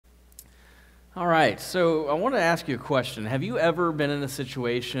All right, so I want to ask you a question. Have you ever been in a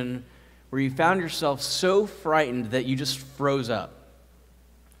situation where you found yourself so frightened that you just froze up?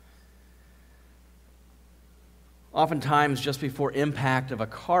 Oftentimes, just before impact of a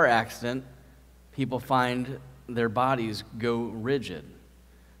car accident, people find their bodies go rigid,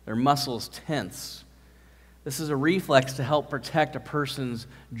 their muscles tense. This is a reflex to help protect a person's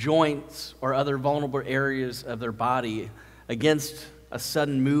joints or other vulnerable areas of their body against a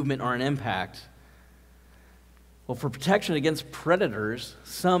sudden movement or an impact. Well, for protection against predators,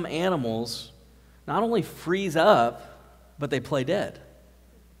 some animals not only freeze up, but they play dead.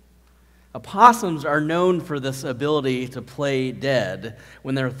 Opossums are known for this ability to play dead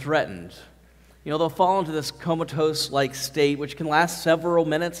when they're threatened. They'll fall into this comatose-like state, which can last several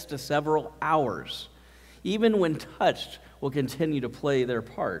minutes to several hours. Even when touched, will continue to play their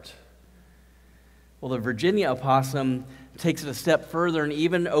part. Well, the Virginia opossum takes it a step further and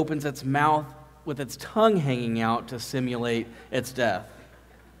even opens its mouth with its tongue hanging out to simulate its death.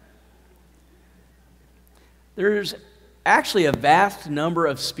 There's actually a vast number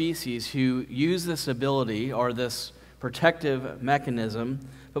of species who use this ability or this protective mechanism,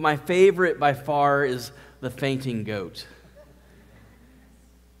 but my favorite by far is the fainting goat.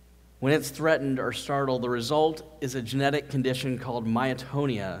 When it's threatened or startled, the result is a genetic condition called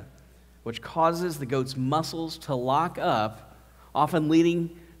myotonia, which causes the goat's muscles to lock up, often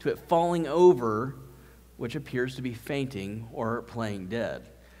leading to it falling over, which appears to be fainting or playing dead.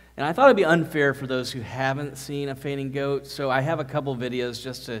 And I thought it'd be unfair for those who haven't seen a fainting goat, so I have a couple videos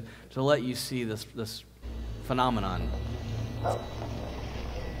just to let you see this phenomenon.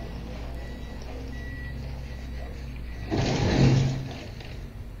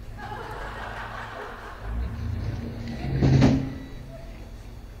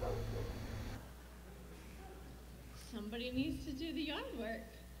 Somebody needs to do the yard work,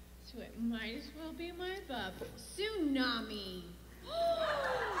 so it might as well be my bub. Tsunami!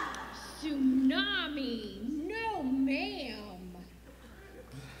 Tsunami! No, ma'am!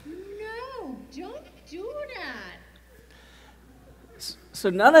 No, don't do that! So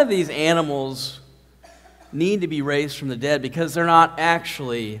none of these animals need to be raised from the dead because they're not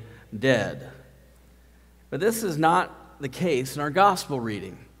actually dead. But this is not the case in our gospel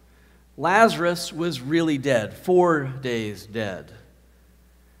reading. Lazarus was really dead, 4 days dead.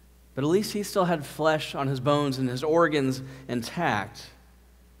 But at least he still had flesh on his bones and his organs intact.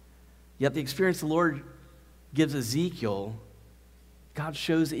 Yet the experience the Lord gives Ezekiel, God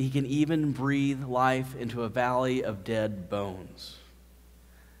shows that he can even breathe life into a valley of dead bones.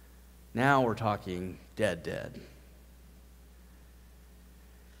 Now we're talking dead.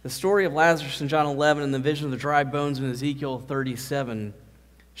 The story of Lazarus in John 11 and the vision of the dry bones in Ezekiel 37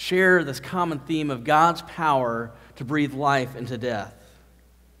 share this common theme of God's power to breathe life into death.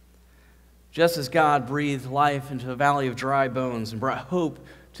 Just as God breathed life into a valley of dry bones and brought hope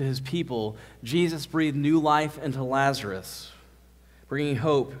to his people, Jesus breathed new life into Lazarus, bringing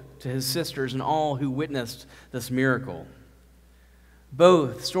hope to his sisters and all who witnessed this miracle.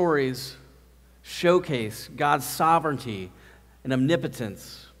 Both stories showcase God's sovereignty and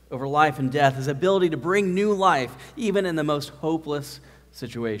omnipotence over life and death, his ability to bring new life even in the most hopeless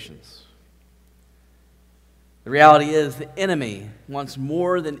situations. The reality is the enemy wants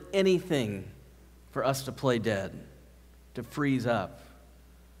more than anything for us to play dead, to freeze up.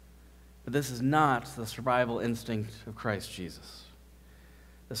 But this is not the survival instinct of Christ Jesus.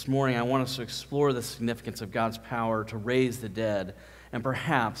 This morning I want us to explore the significance of God's power to raise the dead and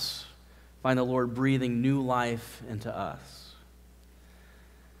perhaps find the Lord breathing new life into us.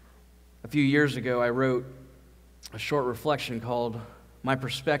 A few years ago I wrote a short reflection called My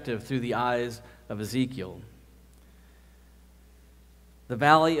Perspective Through the Eyes of Ezekiel. The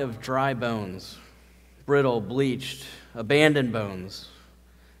valley of dry bones, brittle, bleached, abandoned bones.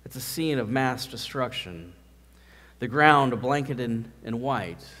 It's a scene of mass destruction. The ground blanketed in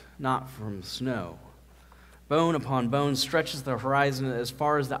white, not from snow. Bone upon bone stretches the horizon as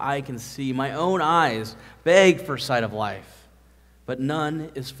far as the eye can see. My own eyes beg for sight of life, but none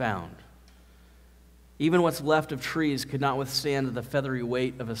is found. Even what's left of trees could not withstand the feathery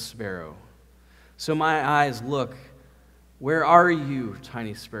weight of a sparrow. So my eyes look, where are you,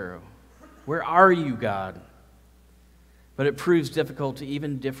 tiny sparrow? Where are you, God? But it proves difficult to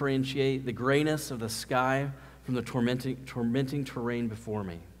even differentiate the grayness of the sky from the tormenting terrain before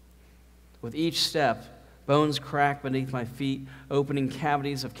me. With each step, bones crack beneath my feet, opening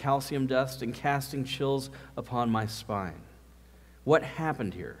cavities of calcium dust and casting chills upon my spine. What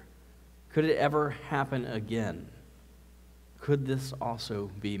happened here? Could it ever happen again? Could this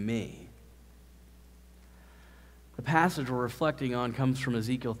also be me? The passage we're reflecting on comes from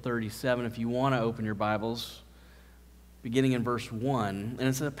Ezekiel 37, if you want to open your Bibles, beginning in verse 1. And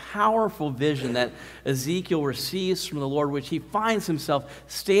it's a powerful vision that Ezekiel receives from the Lord, which he finds himself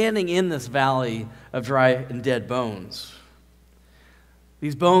standing in this valley of dry and dead bones.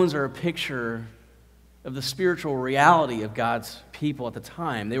 These bones are a picture of the spiritual reality of God's people at the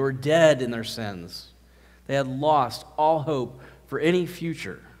time. They were dead in their sins. They had lost all hope for any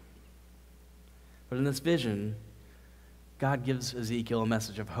future. But in this vision, God gives Ezekiel a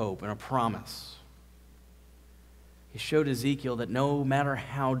message of hope and a promise. He showed Ezekiel that no matter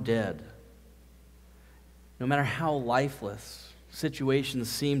how dead, no matter how lifeless situations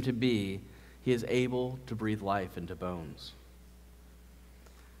seem to be, he is able to breathe life into bones.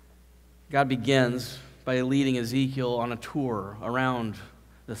 God begins by leading Ezekiel on a tour around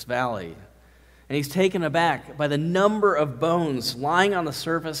this valley. And he's taken aback by the number of bones lying on the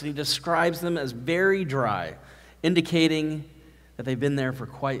surface, and he describes them as very dry, indicating that they've been there for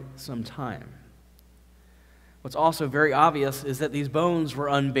quite some time. What's also very obvious is that these bones were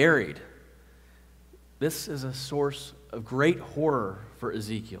unburied. This is a source of great horror for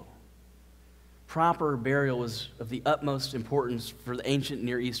Ezekiel. Proper burial was of the utmost importance for the ancient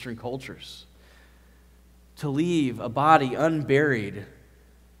Near Eastern cultures. To leave a body unburied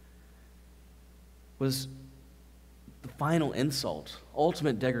was the final insult,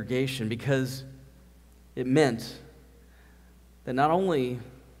 ultimate degradation, because it meant that not only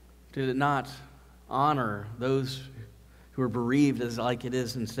did it not honor those who are bereaved as like it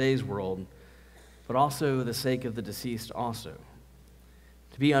is in today's world, but also the sake of the deceased also.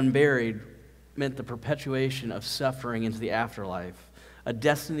 To be unburied meant the perpetuation of suffering into the afterlife, a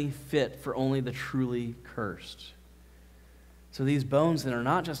destiny fit for only the truly cursed. So these bones then are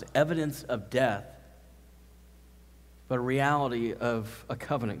not just evidence of death, but a reality of a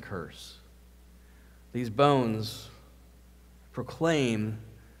covenant curse. These bones proclaim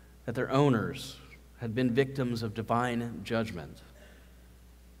that their owners had been victims of divine judgment.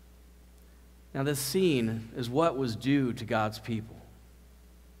 Now, this scene is what was due to God's people.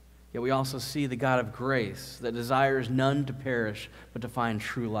 Yet we also see the God of grace that desires none to perish, but to find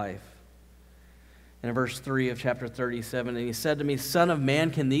true life. And in verse 3 of chapter 37, and he said to me, Son of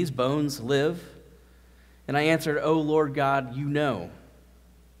man, can these bones live? And I answered, O Lord God, you know.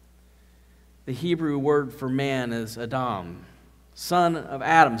 The Hebrew word for man is Adam, son of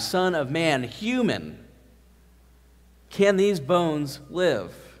Adam, son of man, human. Can these bones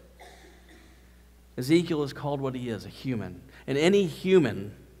live? Ezekiel is called what he is, a human. And any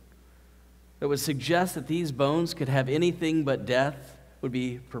human that would suggest that these bones could have anything but death would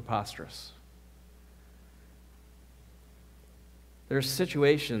be preposterous. There are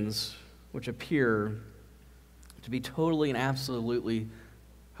situations which appear to be totally and absolutely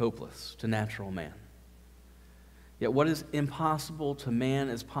hopeless to natural man. Yet what is impossible to man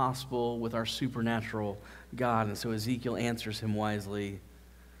is possible with our supernatural God. And so Ezekiel answers him wisely,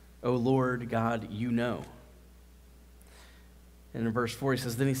 O Lord God, you know. And in verse 4 he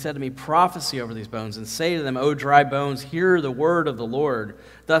says, Then he said to me, Prophesy over these bones, and say to them, O dry bones, hear the word of the Lord.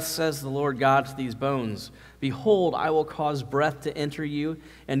 Thus says the Lord God to these bones, Behold, I will cause breath to enter you,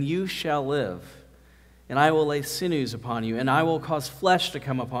 and you shall live. And I will lay sinews upon you, and I will cause flesh to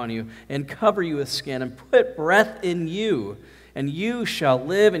come upon you, and cover you with skin, and put breath in you, and you shall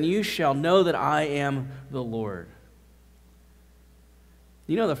live, and you shall know that I am the Lord.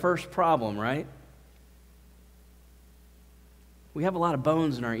 You know the first problem, right? We have a lot of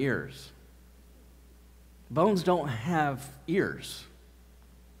bones in our ears. Bones don't have ears.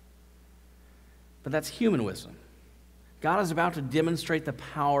 But that's human wisdom. God is about to demonstrate the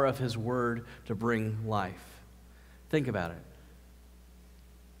power of his word to bring life. Think about it.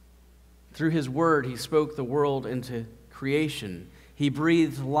 Through his word, he spoke the world into creation. He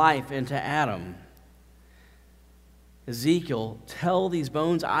breathed life into Adam. Ezekiel, tell these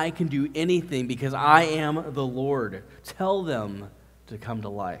bones I can do anything because I am the Lord. Tell them to come to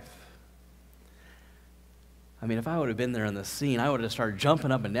life. I mean, if I would have been there in the scene, I would have started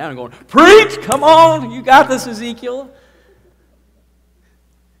jumping up and down and going, Preach! Come on! You got this, Ezekiel.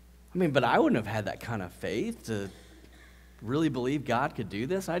 I mean, but I wouldn't have had that kind of faith to really believe God could do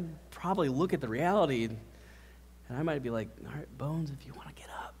this. I'd probably look at the reality and I might be like, all right, bones, if you want to get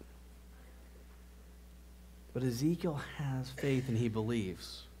up. But Ezekiel has faith and he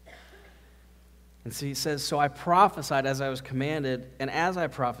believes. And so he says, So I prophesied as I was commanded, and as I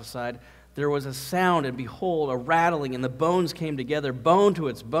prophesied, there was a sound, and behold, a rattling, and the bones came together, bone to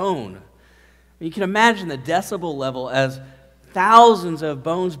its bone. And you can imagine the decibel level as thousands of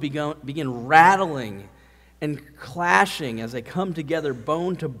bones begin rattling and clashing as they come together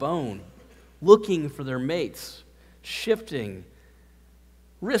bone to bone, looking for their mates, shifting,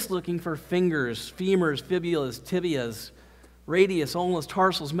 wrist looking for fingers, femurs, fibulas, tibias, radius, ulnus,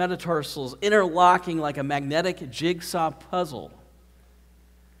 tarsals, metatarsals, interlocking like a magnetic jigsaw puzzle.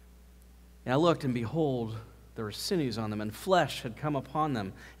 And I looked, and behold, there were sinews on them, and flesh had come upon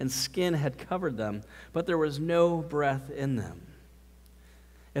them, and skin had covered them, but there was no breath in them.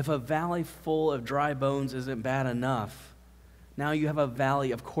 If a valley full of dry bones isn't bad enough, now you have a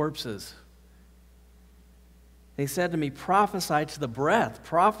valley of corpses. And he said to me, prophesy to the breath,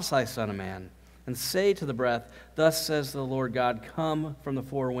 prophesy, son of man, and say to the breath, thus says the Lord God, come from the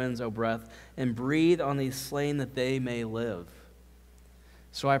four winds, O breath, and breathe on these slain that they may live.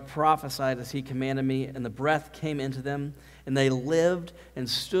 So I prophesied as he commanded me, and the breath came into them, and they lived and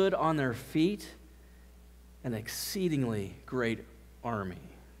stood on their feet, an exceedingly great army.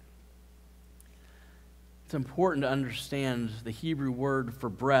 It's important to understand the Hebrew word for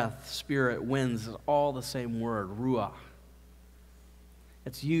breath, spirit, winds is all the same word, ruach.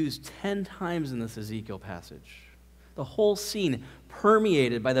 It's used 10 times in this Ezekiel passage. The whole scene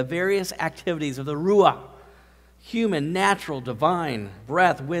permeated by the various activities of the ruach. Human, natural, divine,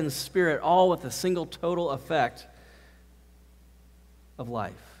 breath, wind, spirit, all with a single total effect of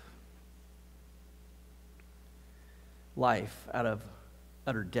life. Life out of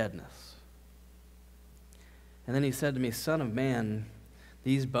utter deadness. And then he said to me, Son of man,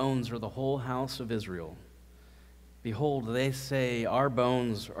 these bones are the whole house of Israel. Behold, they say, our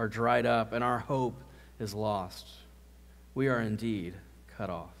bones are dried up, and our hope is lost. We are indeed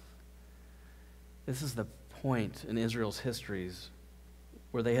cut off. This is the point in Israel's histories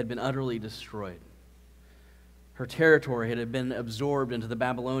where they had been utterly destroyed. Her territory had been absorbed into the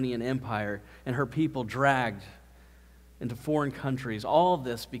Babylonian Empire, and her people dragged into foreign countries. All of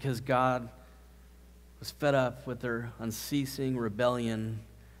this because God was fed up with their unceasing rebellion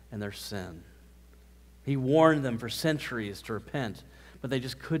and their sin. He warned them for centuries to repent, but they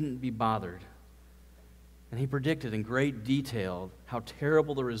just couldn't be bothered. And he predicted in great detail how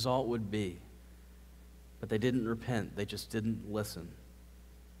terrible the result would be. But they didn't repent. They just didn't listen.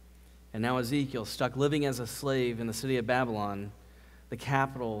 And now Ezekiel, stuck living as a slave in the city of Babylon, the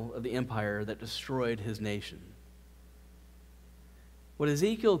capital of the empire that destroyed his nation. What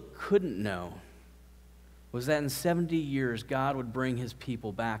Ezekiel couldn't know was that in 70 years, God would bring his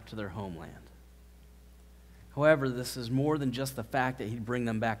people back to their homeland. However, this is more than just the fact that he'd bring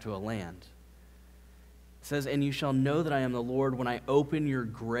them back to a land. It says, and you shall know that I am the Lord when I open your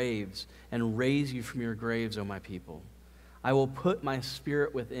graves and raise you from your graves, O my people. I will put my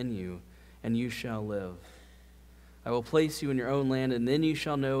spirit within you, and you shall live. I will place you in your own land, and then you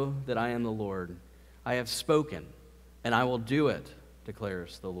shall know that I am the Lord. I have spoken, and I will do it,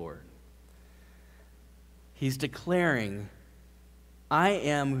 declares the Lord. He's declaring, I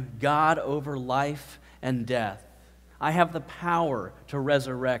am God over life and death. I have the power to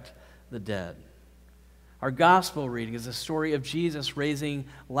resurrect the dead. Our gospel reading is the story of Jesus raising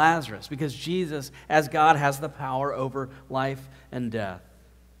Lazarus, because Jesus, as God, has the power over life and death.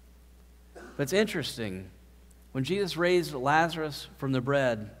 But it's interesting, when Jesus raised Lazarus from the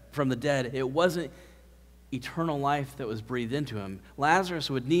dead, it wasn't eternal life that was breathed into him. Lazarus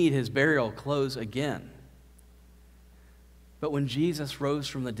would need his burial clothes again. But when Jesus rose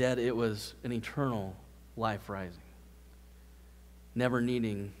from the dead, it was an eternal life rising, never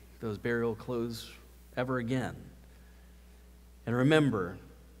needing those burial clothes ever again. And remember,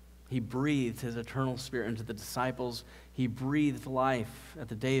 he breathed his eternal spirit into the disciples. He breathed life at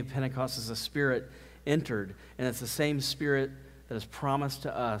the day of Pentecost as the Spirit entered. And it's the same Spirit that is promised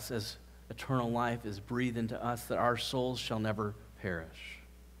to us as eternal life is breathed into us, that our souls shall never perish.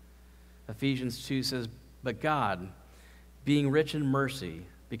 Ephesians 2 says, but God, being rich in mercy,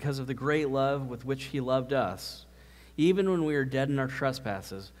 because of the great love with which he loved us, even when we were dead in our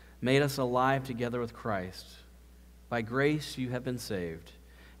trespasses, made us alive together with Christ. By grace you have been saved,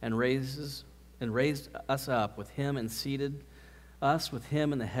 and raised us up with him and seated us with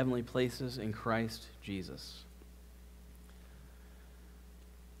him in the heavenly places in Christ Jesus.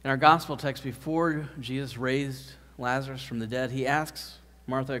 In our gospel text, before Jesus raised Lazarus from the dead, he asks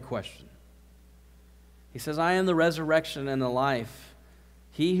Martha a question. He says, I am the resurrection and the life.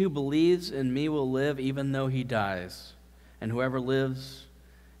 He who believes in me will live even though he dies, and whoever lives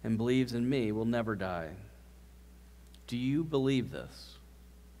and believes in me will never die. Do you believe this?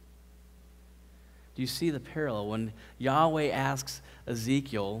 Do you see the parallel when Yahweh asks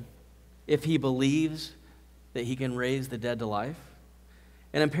Ezekiel if he believes that he can raise the dead to life?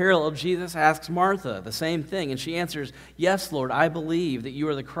 And in parallel, Jesus asks Martha the same thing, and she answers, yes, Lord, I believe that you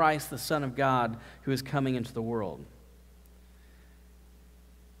are the Christ, the Son of God, who is coming into the world.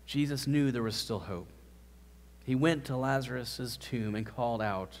 Jesus knew there was still hope. He went to Lazarus' tomb and called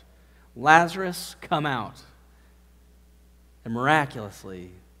out, "Lazarus, come out." And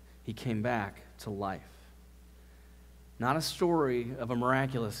miraculously, he came back to life. Not a story of a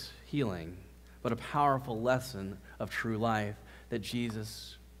miraculous healing, but a powerful lesson of true life, that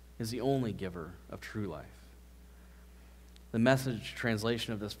Jesus is the only giver of true life. The Message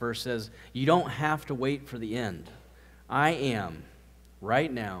translation of this verse says, "You don't have to wait for the end. I am,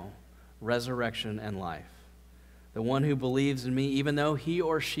 right now, resurrection and life. The one who believes in me, even though he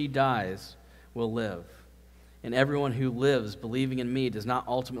or she dies, will live. And everyone who lives believing in me does not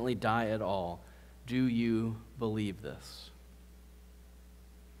ultimately die at all. Do you believe this?"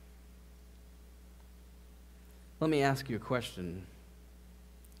 Let me ask you a question.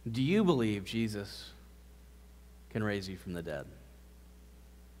 Do you believe Jesus can raise you from the dead?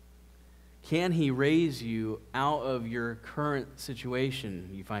 Can he raise you out of your current situation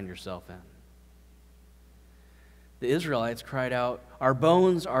you find yourself in? The Israelites cried out, "Our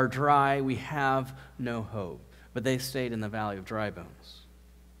bones are dry, we have no hope." But they stayed in the valley of dry bones.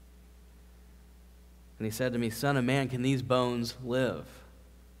 And he said to me, "Son of man, can these bones live?"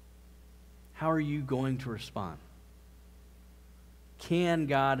 How are you going to respond? Can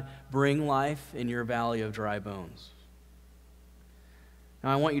God bring life in your valley of dry bones?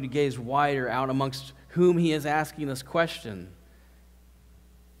 Now I want you to gaze wider out amongst whom he is asking this question.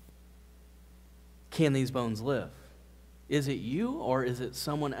 Can these bones live? Is it you, or is it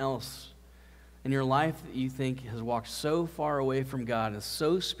someone else in your life that you think has walked so far away from God and is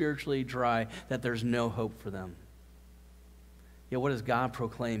so spiritually dry that there's no hope for them? Yet what does God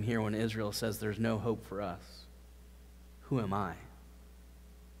proclaim here when Israel says there's no hope for us? Who am I?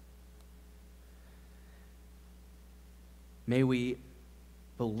 May we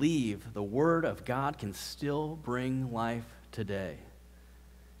believe the Word of God can still bring life today.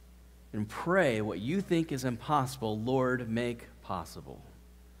 And pray what you think is impossible, Lord, make possible.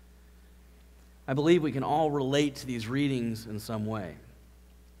 I believe we can all relate to these readings in some way.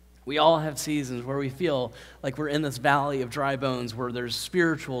 We all have seasons where we feel like we're in this valley of dry bones, where there's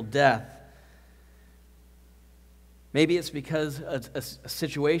spiritual death. Maybe it's because a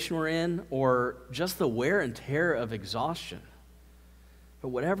situation we're in, or just the wear and tear of exhaustion. But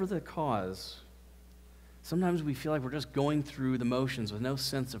whatever the cause, sometimes we feel like we're just going through the motions with no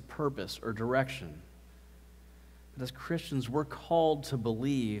sense of purpose or direction. But as Christians, we're called to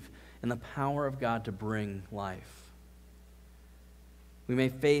believe in the power of God to bring life. We may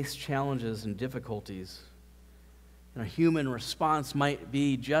face challenges and difficulties, and a human response might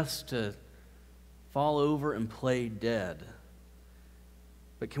be just to fall over and play dead.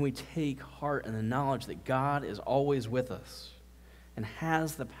 But can we take heart in the knowledge that God is always with us and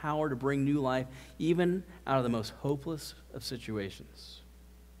has the power to bring new life even out of the most hopeless of situations?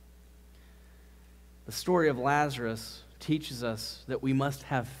 The story of Lazarus teaches us that we must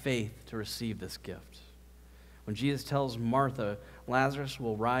have faith to receive this gift. When Jesus tells Martha, "Lazarus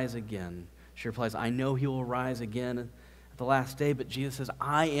will rise again," she replies, "I know he will rise again at the last day," but Jesus says,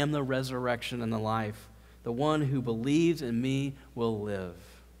 "I am the resurrection and the life. The one who believes in me will live."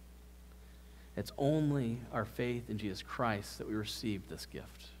 It's only our faith in Jesus Christ that we receive this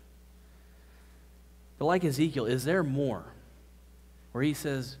gift. But like Ezekiel, is there more? Where he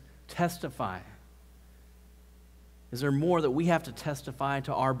says, testify. Is there more that we have to testify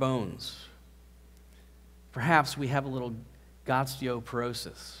to our bones? Perhaps we have a little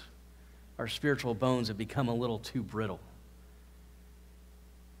osteoporosis. Our spiritual bones have become a little too brittle.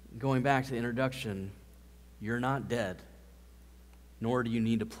 Going back to the introduction, you're not dead, nor do you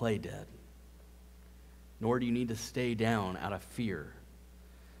need to play dead, nor do you need to stay down out of fear.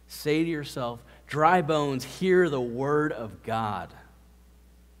 Say to yourself, "Dry bones, hear the word of God.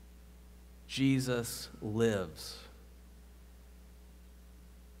 Jesus lives."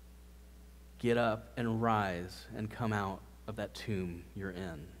 Get up and rise and come out of that tomb you're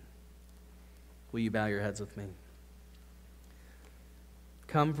in. Will you bow your heads with me?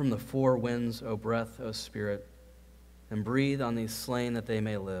 Come from the four winds, O breath, O Spirit, and breathe on these slain that they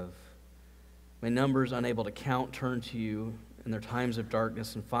may live. May numbers unable to count turn to you in their times of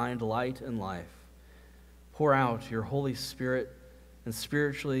darkness and find light and life. Pour out your Holy Spirit and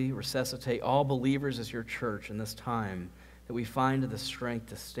spiritually resuscitate all believers as your church in this time, that we find the strength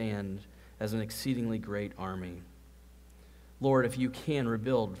to stand as an exceedingly great army. Lord, if you can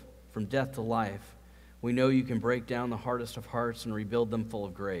rebuild from death to life, we know you can break down the hardest of hearts and rebuild them full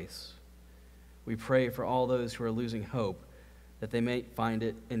of grace. We pray for all those who are losing hope, that they may find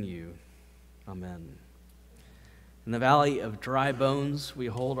it in you. Amen. In the valley of dry bones we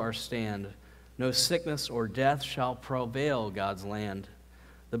hold our stand. No sickness or death shall prevail God's land.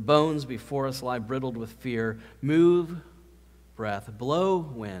 The bones before us lie brittled with fear. Move, breath, blow,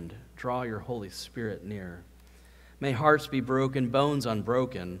 wind, draw your Holy Spirit near. May hearts be broken, bones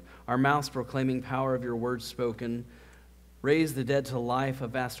unbroken, our mouths proclaiming power of your words spoken. Raise the dead to life, a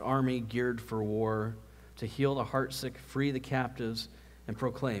vast army geared for war, to heal the heartsick, free the captives, and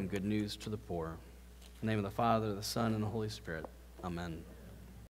proclaim good news to the poor. In the name of the Father, the Son, and the Holy Spirit. Amen.